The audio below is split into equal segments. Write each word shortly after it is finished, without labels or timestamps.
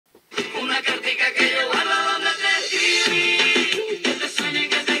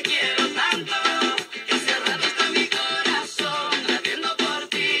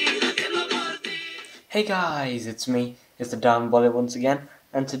Hey guys, it's me, it's the Down Bullet once again,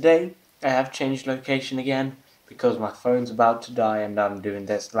 and today I have changed location again because my phone's about to die and I'm doing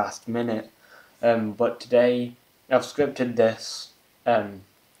this last minute. But today I've scripted this,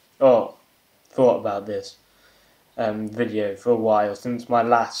 or thought about this video for a while since my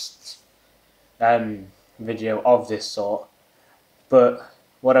last video of this sort. But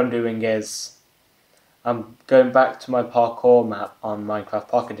what I'm doing is I'm going back to my parkour map on Minecraft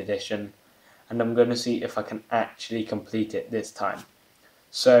Pocket Edition, and I'm going to see if I can actually complete it this time.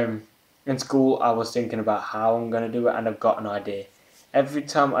 So in school I was thinking about how I'm going to do it, and I've got an idea. Every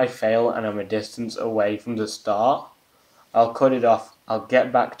time I fail and I'm a distance away from the start, I'll cut it off, I'll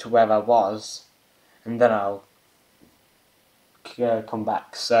get back to where I was, and then I'll come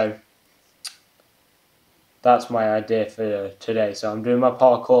back. So that's my idea for today. So I'm doing my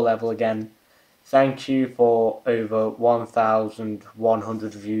parkour level again. Thank you for over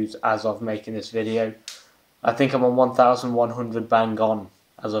 1,100 views as of making this video. I think I'm on 1,100 bang on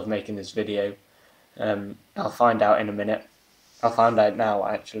as of making this video. I'll find out in a minute. I'll find out now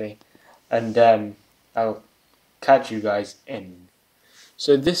actually. And I'll catch you guys in.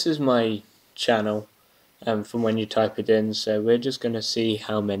 So this is my channel from when you type it in. So we're just going to see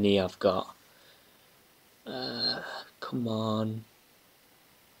how many I've got. Come on.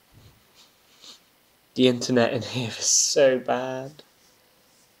 The internet in here is so bad.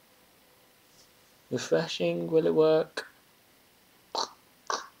 Refreshing, will it work?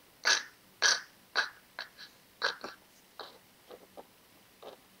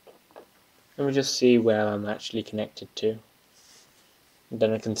 Let me just see where I'm actually connected to. And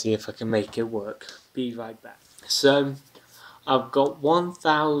then I can see if I can make it work. Be right back. So, I've got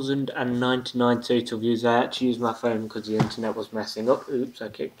 1,099 total views. I actually used my phone because the internet was messing up. Oops, I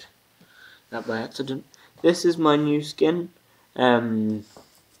kicked that by accident. This is my new skin. Once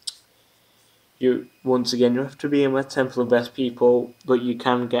again, you have to be in my Temple of Best People, but you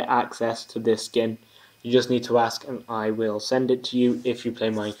can get access to this skin. You just need to ask and I will send it to you if you play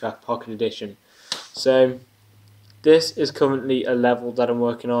Minecraft Pocket Edition. So this is currently a level that I'm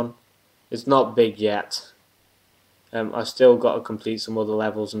working on. It's not big yet. I've still got to complete some other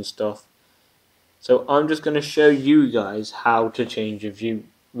levels and stuff. So I'm just going to show you guys how to change your view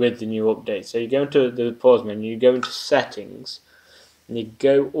with the new update. So you go into the pause menu, you go into settings, and you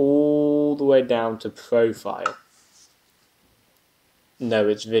go all the way down to profile. No,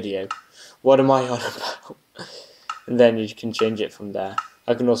 it's video. What am I on about? And then you can change it from there.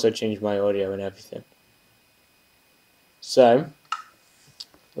 I can also change my audio and everything. So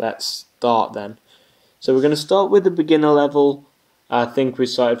let's start then. So we're going to start with the beginner level. I think we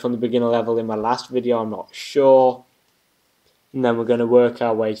started from the beginner level in my last video, I'm not sure. And then we're going to work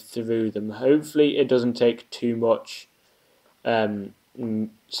our way through them. Hopefully it doesn't take too much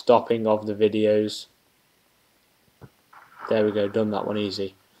stopping of the videos. There we go, done that one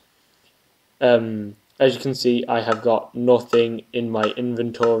easy. As you can see, I have got nothing in my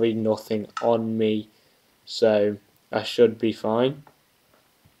inventory, nothing on me, so I should be fine.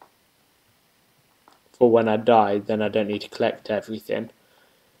 For when I die, then I don't need to collect everything.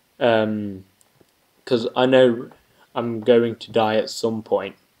 Because I know I'm going to die at some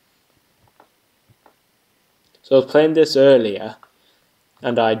point. So I was playing this earlier,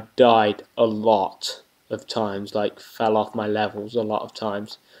 and I died a lot of times, like fell off my levels a lot of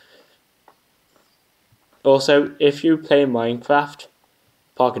times. Also, if you play Minecraft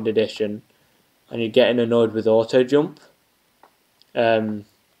Pocket Edition and you're getting annoyed with auto jump, you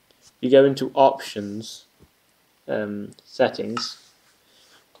go into options, settings,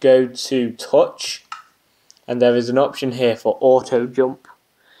 go to touch, and there is an option here for auto jump.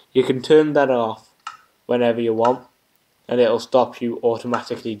 You can turn that off whenever you want, and it'll stop you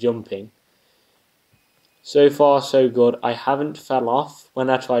automatically jumping. So far so good. I haven't fell off. When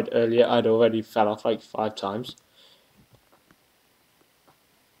I tried earlier, I'd already fell off like 5 times.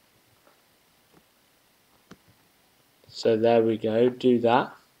 So there we go, do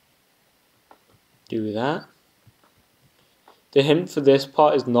that. Do that. The hint for this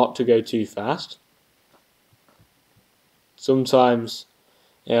part is not to go too fast. Sometimes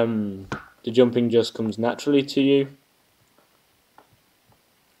the jumping just comes naturally to you.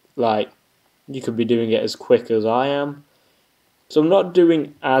 Like, you could be doing it as quick as I am. So I'm not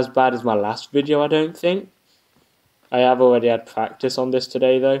doing as bad as my last video, I don't think. I have already had practice on this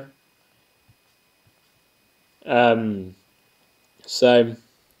today though. So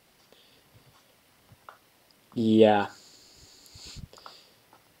yeah.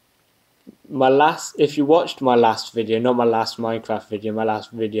 If you watched my last video, not my last Minecraft video, my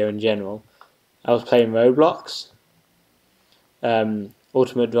last video in general, I was playing Roblox,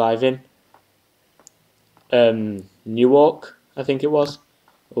 Ultimate Driving, Newark, I think it was.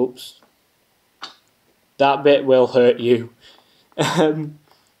 Oops. That bit will hurt you.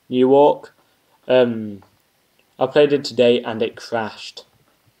 Newark. I played it today and it crashed.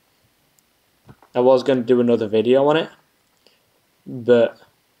 I was going to do another video on it, but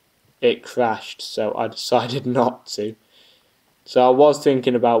it crashed, so I decided not to. So I was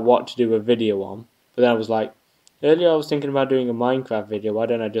thinking about what to do a video on, but then I was like, earlier I was thinking about doing a Minecraft video. Why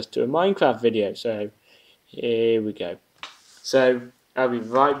don't I just do a Minecraft video? So here we go. So I'll be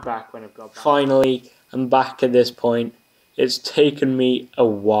right back when I've got back. Finally, I'm back at this point. It's taken me a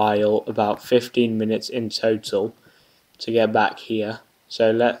while, about 15 minutes in total, to get back here.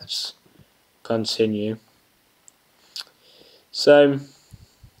 So let's continue. So,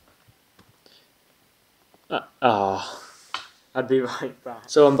 I'd be right back.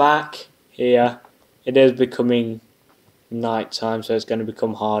 So I'm back here. It is becoming night time, so it's going to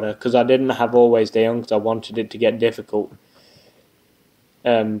become harder, because I didn't have always day on because I wanted it to get difficult.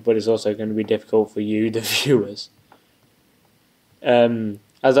 But it's also going to be difficult for you, the viewers.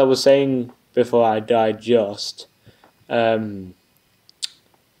 As I was saying before I died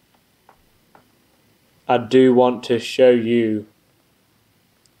I do want to show you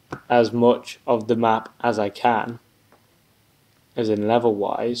as much of the map as I can, as in level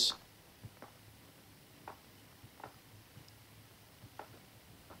wise.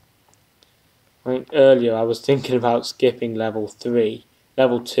 I think earlier I was thinking about skipping level 2,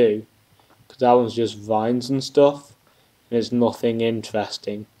 because that one's just vines and stuff, and it's nothing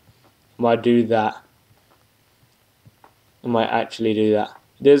interesting. I might do that. I might actually do that.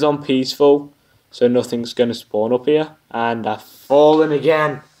 It is on peaceful, so nothing's going to spawn up here, and I've fallen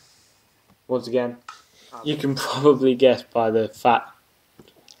again. Once again, you can probably guess by the fact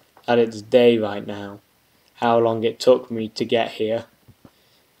that it's day right now how long it took me to get here.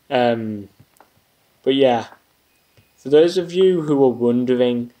 But yeah, for those of you who are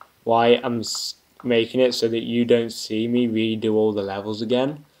wondering why I'm making it so that you don't see me redo all the levels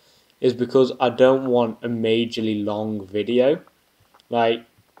again, is because I don't want a majorly long video. Like,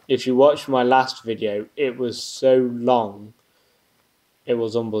 if you watch my last video, it was so long, it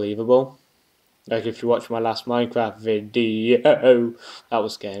was unbelievable. Like, if you watch my last Minecraft video, that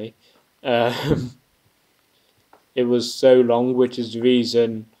was scary. It was so long, which is the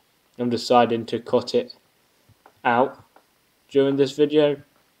reason I'm deciding to cut it out during this video,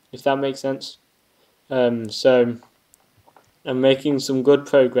 if that makes sense. So I'm making some good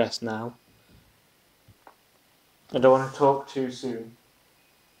progress now. I don't want to talk too soon.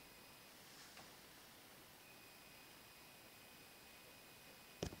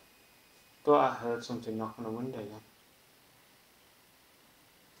 But I heard something knock on the window then.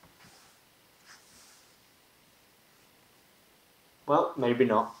 Well, maybe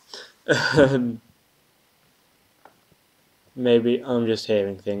not. Maybe I'm just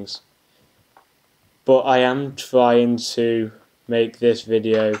hearing things. But I am trying to make this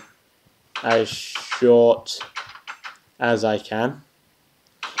video as short as I can.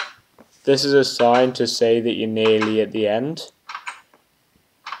 This is a sign to say that you're nearly at the end.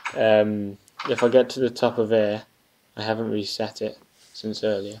 If I get to the top of here, I haven't reset it since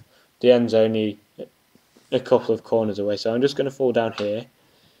earlier. The end's only a couple of corners away, so I'm just going to fall down here.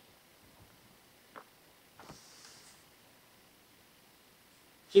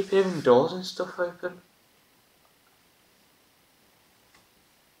 Keep hearing doors and stuff open.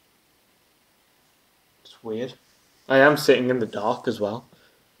 It's weird. I am sitting in the dark as well,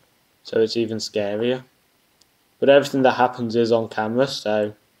 so it's even scarier. But everything that happens is on camera,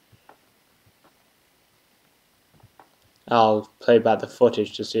 so I'll play back the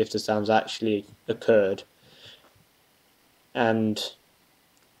footage to see if the sounds actually occurred. And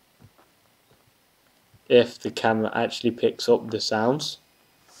if the camera actually picks up the sounds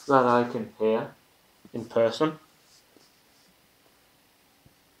that I can hear in person.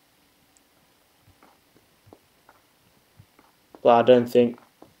 But I don't think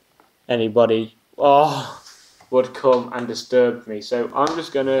anybody would come and disturb me. So I'm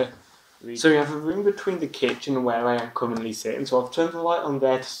just going to... So we have a room between the kitchen and where I am currently sitting. So I've turned the light on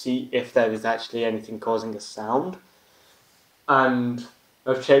there to see if there is actually anything causing a sound. And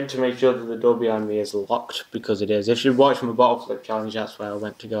I've checked to make sure that the door behind me is locked, because it is. If you watch my bottle flip challenge, that's where I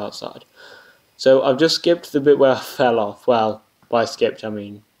went to go outside. So I've just skipped the bit where I fell off. Well, by skipped I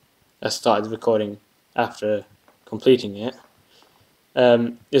mean I started recording after completing it.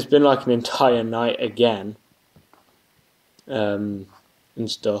 It's been like an entire night again, and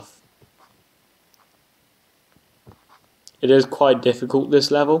stuff. It is quite difficult, this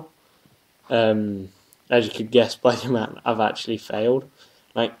level, as you could guess by the amount I've actually failed.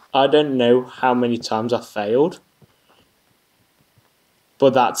 Like, I don't know how many times I failed,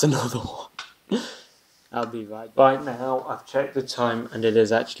 but that's another one. I'll be right back. Right now, I've checked the time and it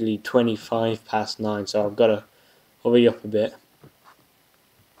is actually 9:25, so I've got to hurry up a bit.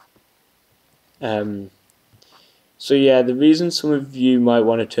 So yeah, the reason some of you might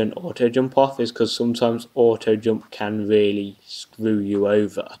want to turn auto jump off is because sometimes auto jump can really screw you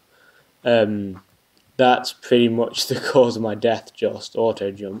over. That's pretty much the cause of my death, just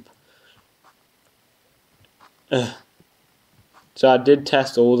auto jump. So I did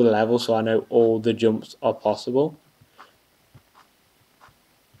test all the levels, so I know all the jumps are possible.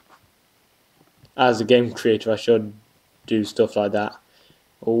 As a game creator, I should do stuff like that.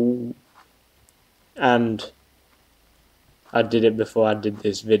 Oh, and I did it before I did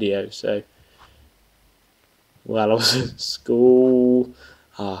this video, so while I was at school.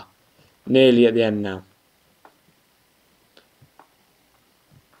 Nearly at the end now.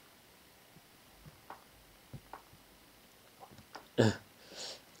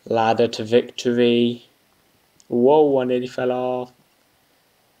 Ladder to victory. Whoa, I nearly fell off.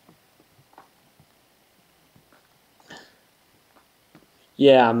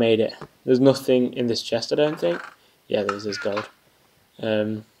 Yeah, I made it. There's nothing in this chest, I don't think. Yeah, there's this gold.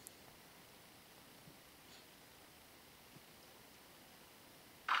 There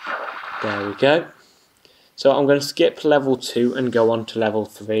we go. So I'm going to skip level 2 and go on to level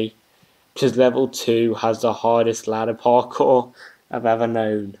 3. Because level 2 has the hardest ladder parkour I've ever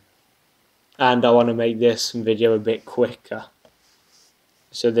known. And I want to make this video a bit quicker,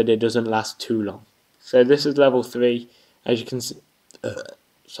 so that it doesn't last too long. So this is level 3. As you can see,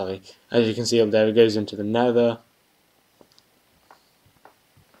 as you can see up there, it goes into the nether.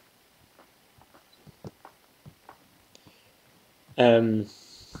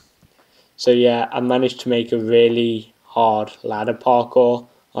 So yeah, I managed to make a really hard ladder parkour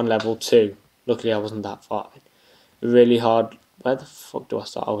on level 2. Luckily I wasn't that far. A really hard, where the fuck do I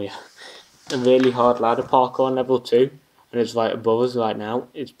start? Oh yeah. A really hard ladder parkour on level 2, and it's right above us right now.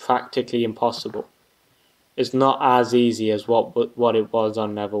 It's practically impossible. It's not as easy as what it was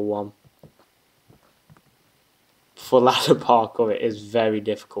on level 1. For ladder parkour, it is very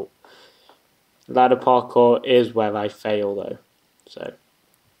difficult. Ladder parkour is where I fail though, so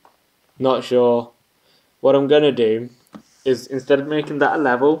not sure. What I'm going to do is, instead of making that a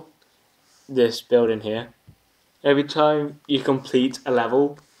level, this building here, every time you complete a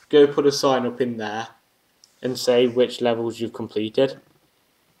level, go put a sign up in there and say which levels you've completed.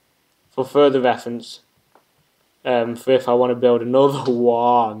 For further reference, for if I want to build another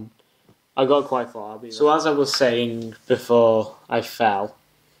one, I got quite far. So as I was saying before I fell,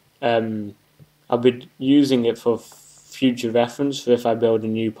 I'll be using it for future reference for if I build a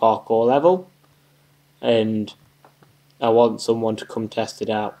new parkour level and I want someone to come test it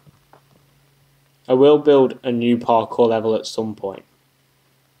out. I will build a new parkour level at some point.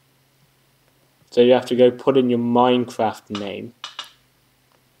 So you have to go put in your Minecraft name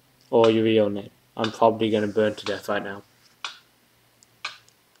or your real name. I'm probably going to burn to death right now.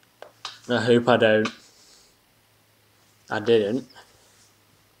 I hope I don't. I didn't.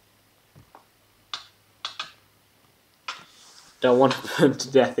 Don't want to burn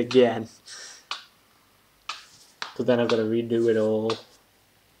to death again. Because then I've got to redo it all.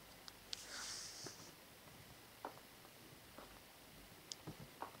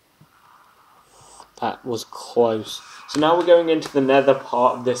 That was close. So now we're going into the nether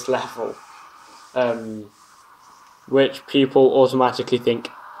part of this level. Which people automatically think,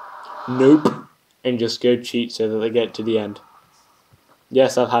 nope, and just go cheat so that they get to the end.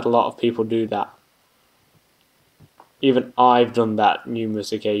 Yes, I've had a lot of people do that. Even I've done that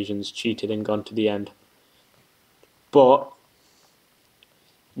numerous occasions, cheated and gone to the end. But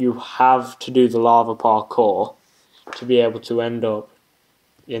you have to do the lava parkour to be able to end up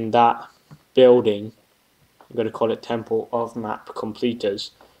in that building. I'm going to call it Temple of Map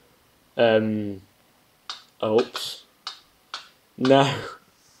Completers. Oops. No.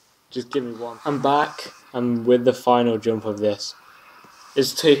 Just give me one. I'm back. I'm with the final jump of this.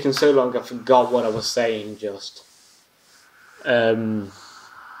 It's taken so long I forgot what I was saying just.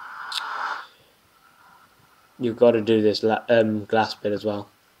 You've got to do this glass bit as well.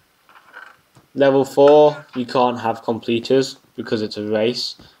 Level 4, you can't have completers because it's a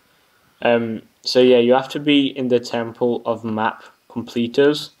race. So yeah, you have to be in the Temple of Map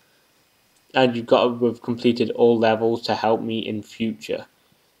Completers, and you've got to have completed all levels to help me in future.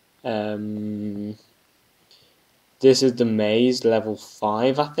 This is the maze, level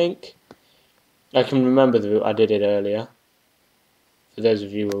 5, I think. I can remember the route, I did it earlier. For those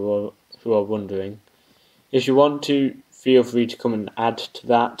of you who are wondering. If you want to feel free to come and add to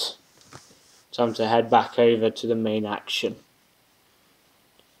that. Time to head back over to the main action.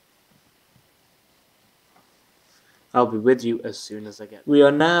 I'll be with you as soon as I get there. We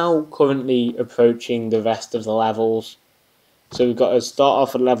are now currently approaching the rest of the levels. So we've got to start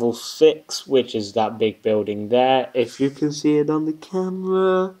off at level 6, which is that big building there. If you can see it on the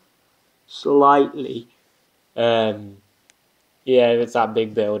camera, slightly. Yeah, it's that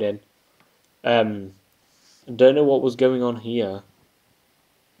big building. I don't know what was going on here.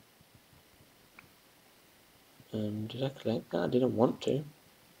 Did I collect that? I didn't want to.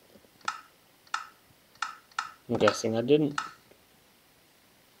 I'm guessing I didn't.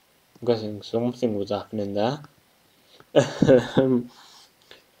 I'm guessing something was happening there.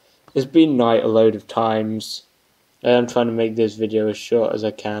 It's been night a load of times. I am trying to make this video as short as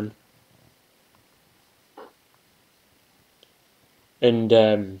I can.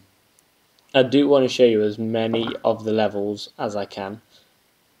 And I do want to show you as many of the levels as I can.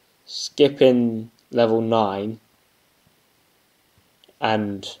 Skipping level 9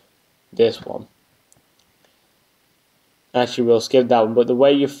 and this one. Actually, we'll skip that one, but the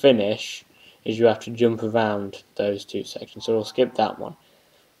way you finish is you have to jump around those 2 sections, so we'll skip that one.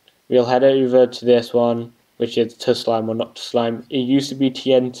 We'll head over to this one, which is to slime or not to slime. It used to be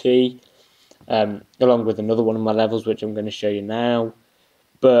TNT, along with another one of my levels, which I'm going to show you now,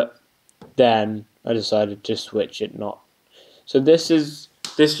 but then I decided to switch it not. So this used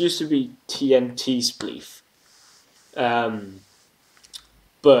to be TNT spleef,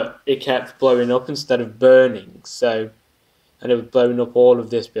 but it kept blowing up instead of burning, and it was blowing up all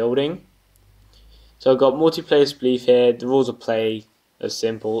of this building. So I've got multiplayer spleef here. The rules of play as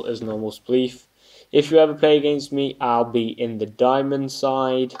simple as normal spleef. If you ever play against me, I'll be in the diamond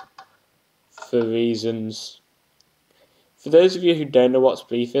side for reasons. For those of you who don't know what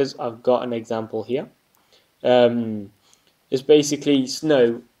spleef is, I've got an example here. It's basically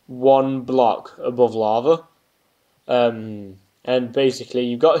snow 1 block above lava. And basically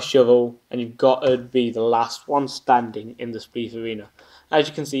you've got a shovel and you've got to be the last one standing in the spleef arena. As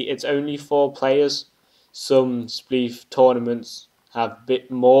you can see, it's only 4 players. Some spleef tournaments have a bit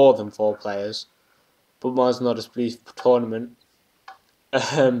more than 4 players, but mine's not a spleef tournament.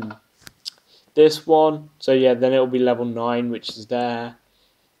 This one, so yeah, then it'll be level 9, which is there.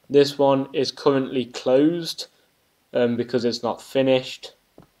 This one is currently closed because it's not finished.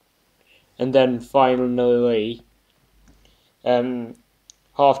 And then finally,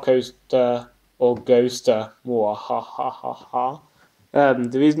 half coaster or ghoster.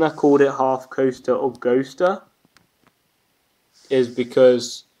 The reason I called it half coaster or ghoster is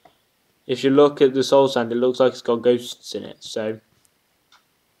because if you look at the soul sand, it looks like it's got ghosts in it. So,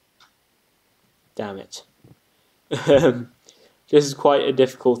 damn it. This is quite a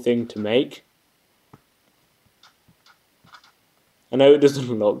difficult thing to make. I know it doesn't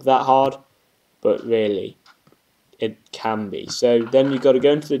look that hard, but really, it can be. So then you've got to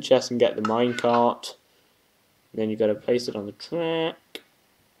go into the chest and get the minecart. Then you've got to place it on the track,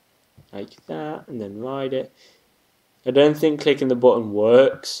 like that, and then ride it. I don't think clicking the button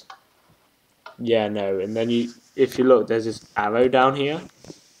works. Yeah, no. And then if you look, there's this arrow down here,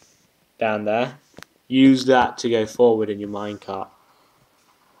 down there. Use that to go forward in your minecart.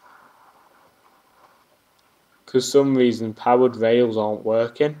 Because some reason powered rails aren't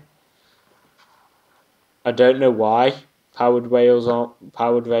working. I don't know why powered rails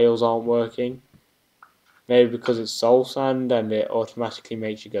aren't working. Maybe because it's soul sand and it automatically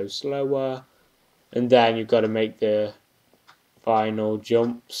makes you go slower. And then you've got to make the final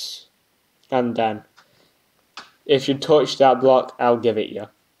jumps. And then if you touch that block, I'll give it you.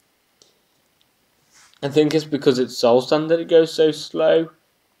 I think it's because it's soul sand that it goes so slow.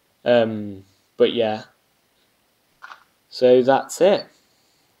 But yeah. So that's it.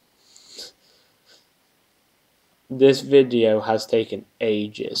 This video has taken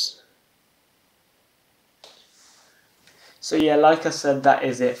ages. So yeah, like I said, that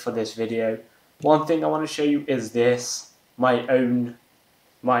is it for this video. One thing I want to show you is this, my own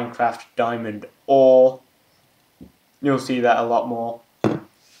Minecraft diamond ore. You'll see that a lot more.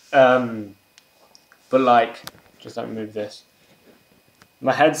 But like, just let me move this.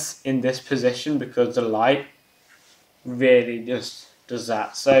 My head's in this position because the light really just does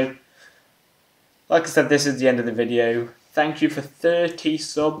that. So, like I said, this is the end of the video. Thank you for 30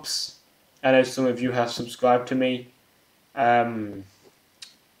 subs. I know some of you have subscribed to me. Some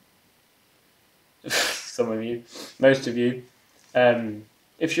of you, most of you.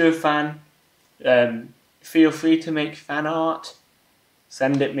 If you're a fan, feel free to make fan art.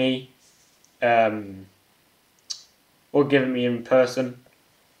 Send it me. Or give it me in person.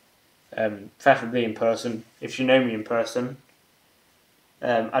 Preferably in person. if you know me in person.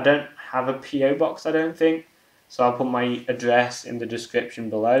 I don't have a PO box, I don't think, so I'll put my address in the description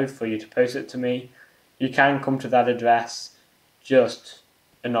below for you to post it to me. You can come to that address just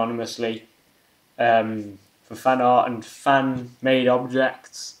anonymously for fan art and fan-made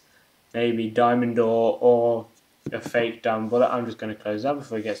objects, maybe diamond ore or a fake diamond bullet. I'm just going to close that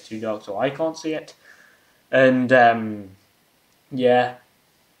before it gets too dark so I can't see it. And yeah,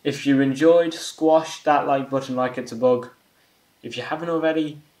 if you enjoyed, squash that like button like it's a bug. If you haven't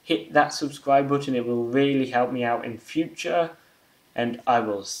already, hit that subscribe button. It will really help me out in future. And I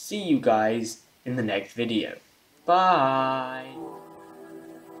will see you guys in the next video. Bye!